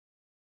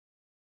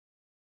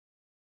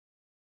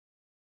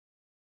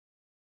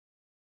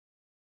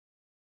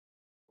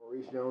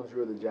Maurice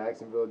Jones-Drew of the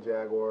Jacksonville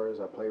Jaguars.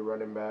 I play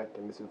running back,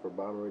 and this is for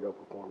Bommarito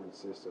Performance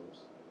Systems.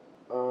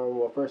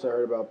 Well, first I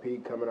heard about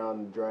Pete coming out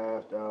in the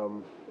draft. A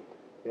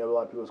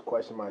lot of people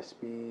questioned my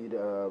speed,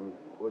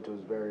 which was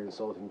very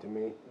insulting to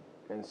me,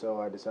 and so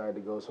I decided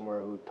to go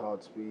somewhere who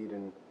taught speed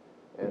and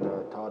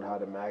taught how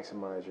to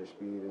maximize your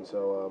speed. And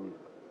so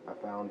I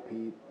found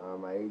Pete.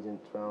 My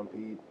agent found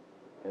Pete,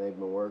 and they've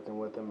been working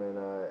with him. And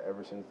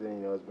ever since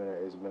then,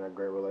 it's been a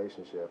great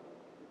relationship.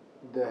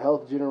 The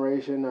health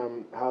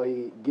generation, how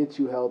he gets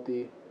you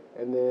healthy,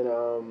 and then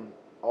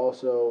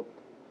also,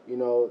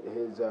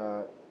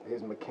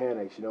 his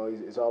mechanics.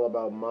 It's all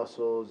about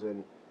muscles,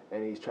 and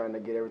he's trying to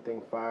get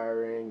everything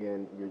firing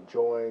and your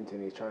joints,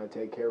 and he's trying to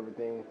take care of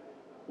everything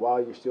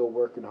while you're still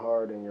working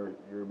hard and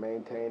you're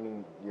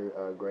maintaining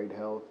your great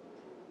health.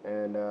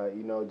 And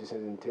just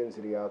his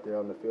intensity out there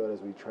on the field as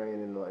we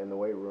train in the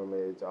weight room,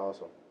 it's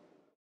awesome.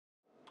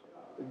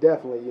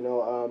 Definitely,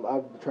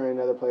 I've trained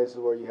other places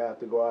where you have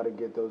to go out and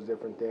get those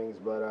different things,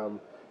 but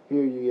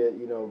here you get,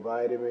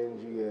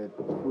 vitamins, you get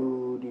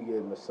food, you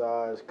get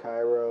massage,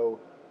 chiro,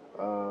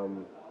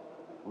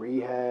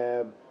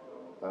 rehab,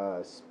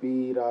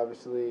 speed,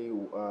 obviously.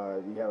 You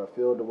have a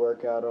field to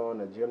work out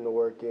on, a gym to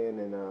work in,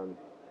 and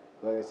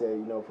like I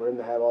said, for him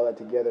to have all that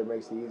together, it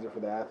makes it easier for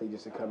the athlete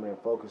just to come in and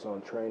focus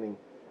on training,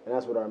 and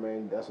that's what our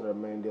main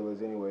deal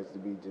is, anyways, to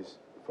be just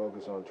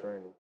focus on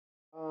training.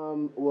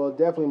 Well,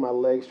 definitely my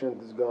leg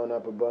strength has gone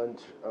up a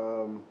bunch.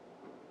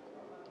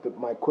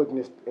 My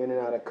quickness in and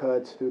out of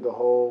cuts through the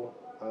hole,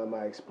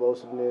 my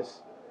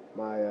explosiveness,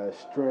 my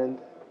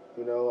strength.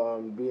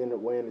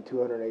 Weighing the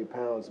 208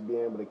 pounds,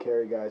 being able to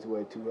carry guys who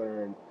weigh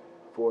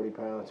 240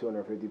 pounds,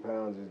 250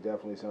 pounds is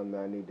definitely something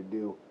that I need to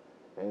do.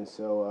 And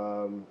so,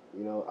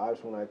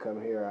 obviously when I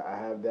come here, I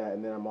have that,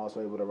 and then I'm also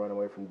able to run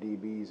away from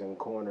DBs and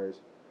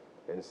corners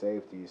and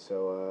safeties.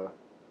 So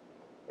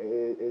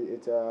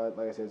it's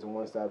like I said, it's a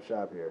one-stop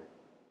shop here.